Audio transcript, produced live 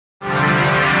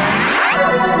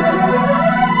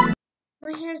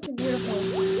seriously beautiful.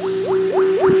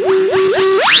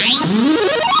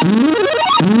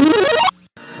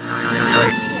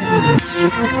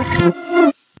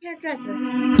 Hairdresser.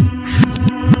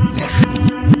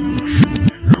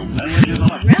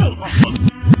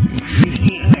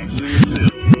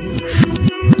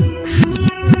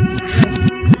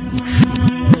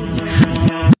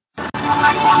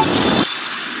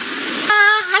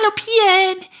 Hallo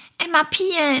Pien! Emma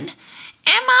Pien!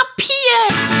 Emma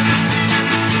Pien!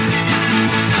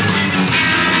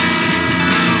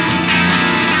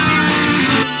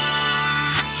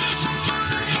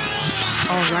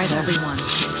 Alright everyone.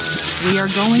 We are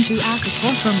going to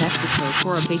Acapulco, Mexico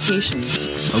for a vacation.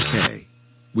 Okay.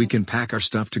 We can pack our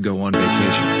stuff to go on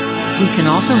vacation. We can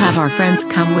also have our friends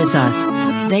come with us.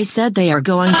 They said they are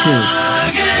going to.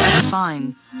 That's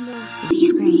fine.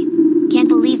 Screen. Can't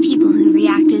believe people who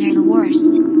reacted are the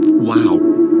worst. Wow.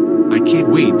 I can't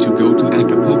wait to go to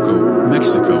Acapulco,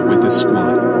 Mexico with the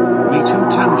squad. Me too,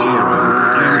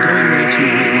 Tanjiro. I am going there too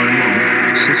with my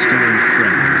mom, sister and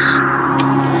friends.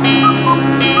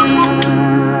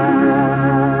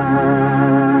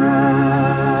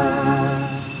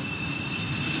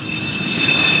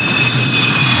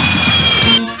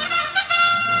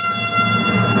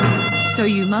 So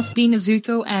you must be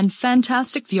Nezuko and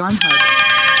Fantastic Yarn Hug.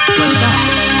 What's up?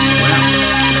 Well,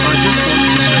 I just want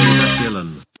to say that Dylan,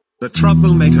 the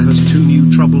troublemaker, has 2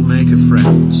 new troublemaker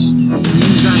friends.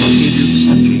 These are idiots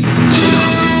and genius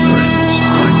charming friends.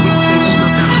 I think they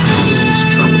snuck out to cause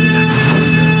trouble in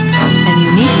Acapulco. And you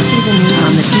need to see the news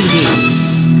on the TV.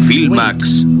 Filmax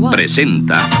What?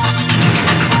 presenta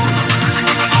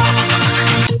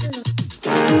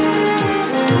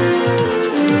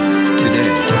Today,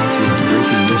 we have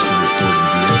breaking news to report in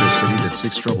Viento City that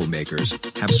 6 troublemakers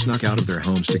have snuck out of their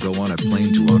homes to go on a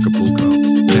plane to Acapulco,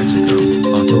 Mexico.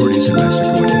 Authorities in Mexico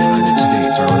and the United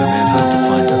States are on a manhunt to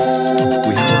find them.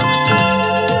 We have our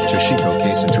reporter, Toshiko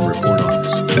Kason, to report on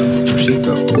this.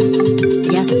 Toshiko.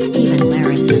 Yes, Stephen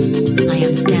Larison. I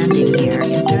am standing here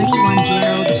in 31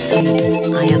 Gerald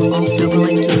Street. I am also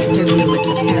going to interview with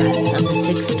the parents of the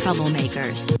 6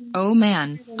 troublemakers. Oh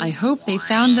man, I hope they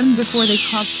found them before they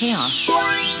caused chaos.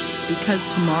 Because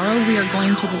tomorrow we are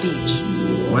going to the beach.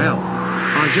 Well,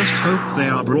 I just hope they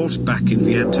are brought back in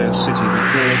Viento City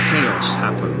before chaos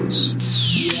happens.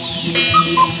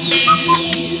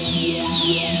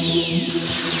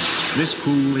 This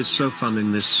pool is so fun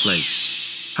in this place.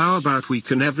 How about we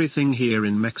can everything here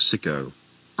in Mexico?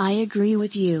 I agree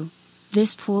with you.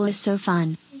 This pool is so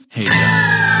fun. Hey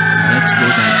guys, let's go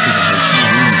back to the hotel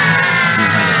room. We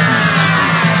had a plan to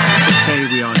Okay,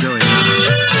 we are going now. do.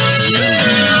 Yeah,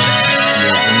 we know.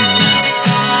 We're going now.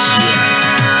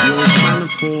 Yeah. Your plan of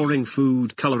pouring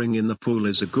food coloring in the pool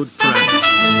is a good plan. Okay.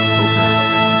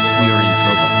 We are in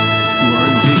trouble. You are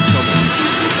in big trouble.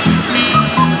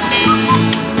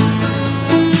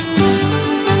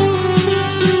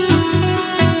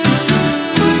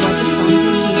 It was a fun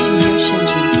vacation here,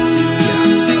 Shinji. Yeah,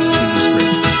 it was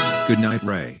great. Good night,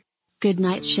 Ray. Good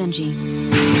night, Shinji.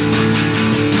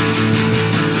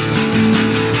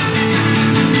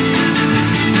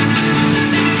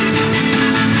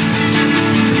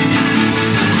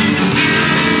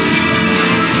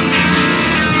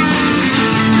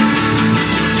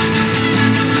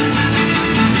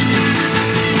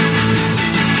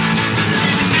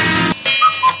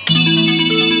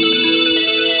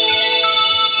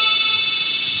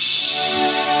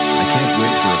 I can't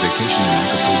wait for a vacation in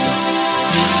Acapulco.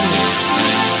 Me too.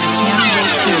 Can't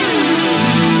wait too.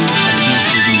 I can't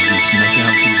believe we snuck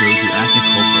out to go to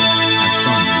Acapulco, have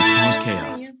fun and cause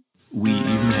chaos. We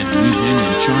even had Muzan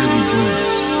and Charlie join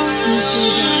us. Me too,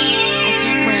 Dad. I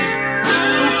can't wait.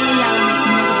 Hopefully I will make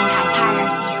more than Kai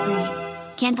piracy screen.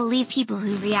 Can't believe people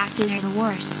who reacted are the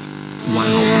worst. Wow. I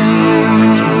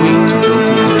can't wait to go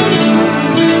to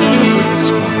Acapulco, Mexico with the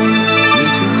squad. Me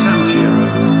too, Tanjiro.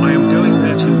 I am going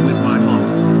there too with my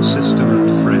mom, sister and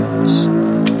friends.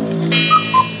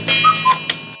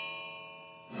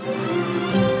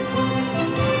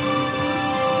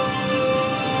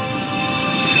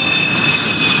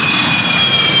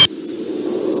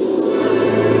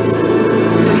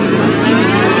 So you must be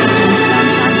Nezuko and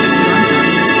Fantastic Yarn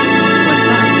Hug. What's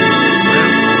up?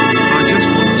 Well, I just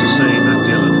want to say that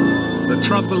Dylan, the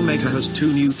troublemaker, has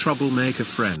 2 new troublemaker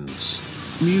friends.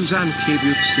 Muzan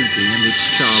Kibutsuki and its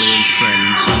Charlie and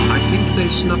friends. I think they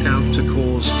snuck out to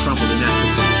cause trouble in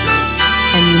Acapulco.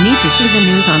 And you need to see the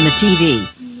news on the TV.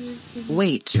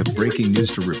 Wait. We have breaking news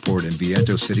to report in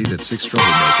Viento City that 6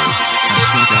 troublemakers have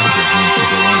snuck out of their homes to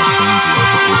go on a plane to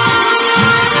Acapulco,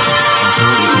 Mexico.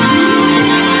 Authorities in Mexico and the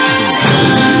United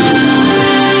States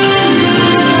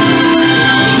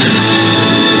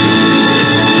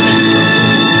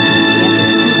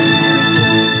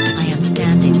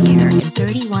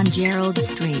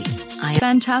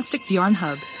fantastic yarn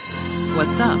hub.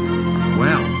 What's up?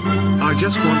 Well, I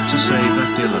just want to say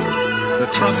that Dylan, the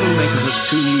troublemaker, has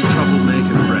two new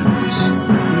troublemaker friends.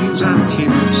 Muzan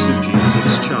Kibutsuji and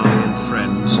it's Charlie and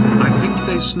friends. I think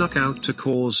they snuck out to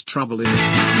cause trouble in...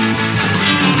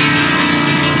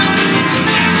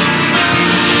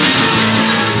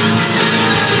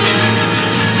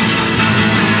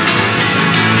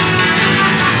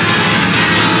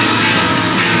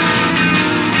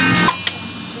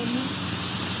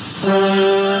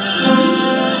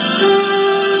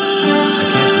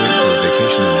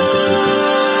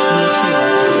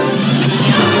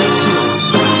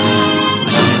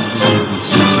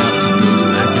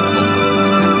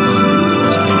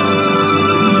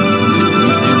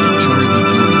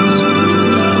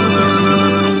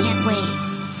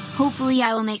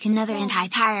 I will make another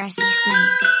anti-piracy screen.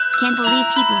 Can't believe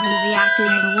people who reacted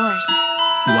are the worst.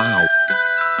 Wow.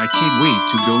 I can't wait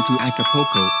to go to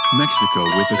Acapulco, Mexico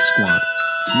with the squad.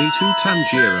 Me too,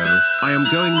 Tanjiro. I am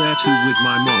going there too with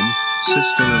my mom,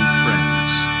 sister and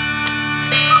friends.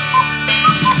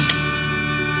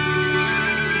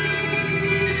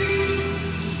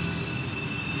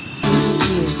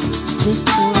 This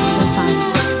pool is so fun.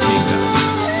 Hey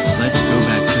guys, let's go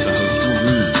back to the hotel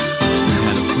room. We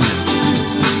had a plan.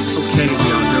 Okay, we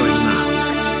are going now.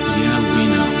 Yeah, we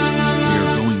know. We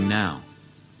are going now.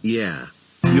 Yeah.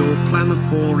 Your plan of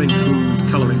pouring food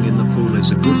coloring in the pool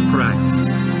is a good prank.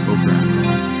 Oh crap.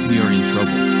 We are in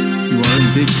trouble. You are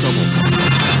in big trouble.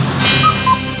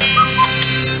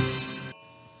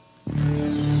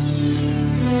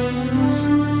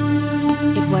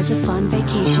 It was a fun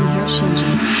vacation here,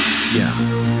 Shinji. Yeah.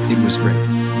 It was great.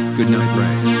 Good night,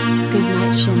 Ray. Good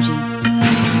night, Shinji.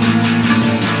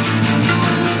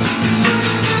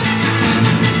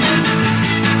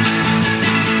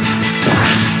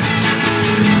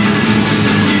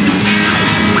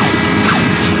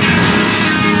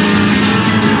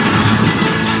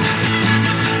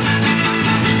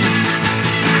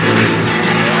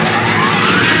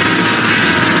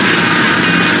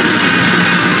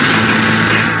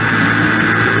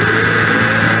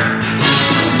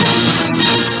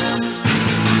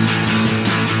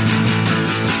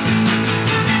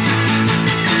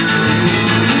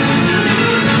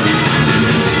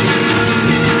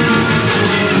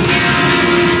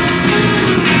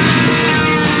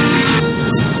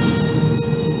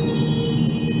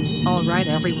 Alright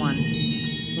everyone.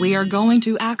 We are going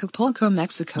to Acapulco,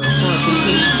 Mexico for a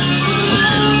vacation.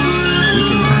 Okay. We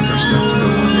can pack our stuff to go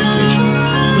on vacation.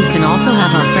 We can also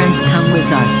have our friends come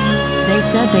with us. They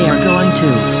said they are going to.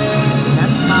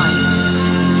 That's fine.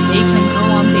 They can go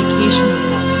on vacation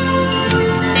with us.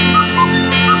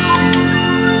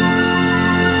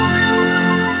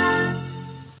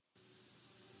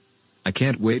 I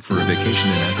can't wait for a vacation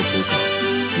in Acapulco.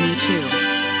 Me too.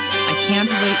 I can't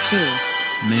wait too.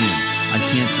 Man, I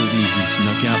can't believe we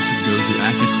snuck out to go to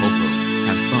Acapulco,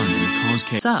 have fun and cause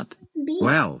chaos. What's up?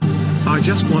 Well, I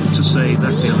just want to say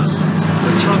that Dylan,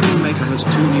 the troublemaker, has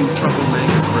two new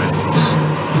troublemaker friends.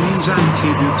 Muzan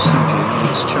Kibutsuji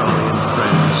and it's Charlie and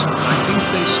friends. I think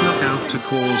they snuck out to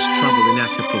cause trouble in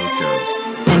Acapulco.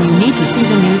 And you need to see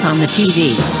the news on the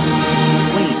TV.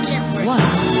 Wait, what?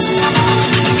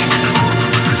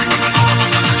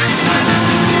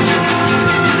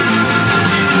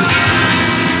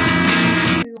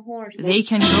 They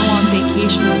can go on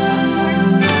vacation with us.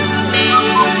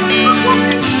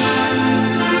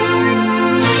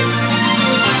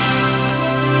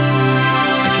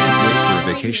 I can't wait for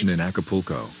a vacation in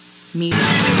Acapulco. Me too.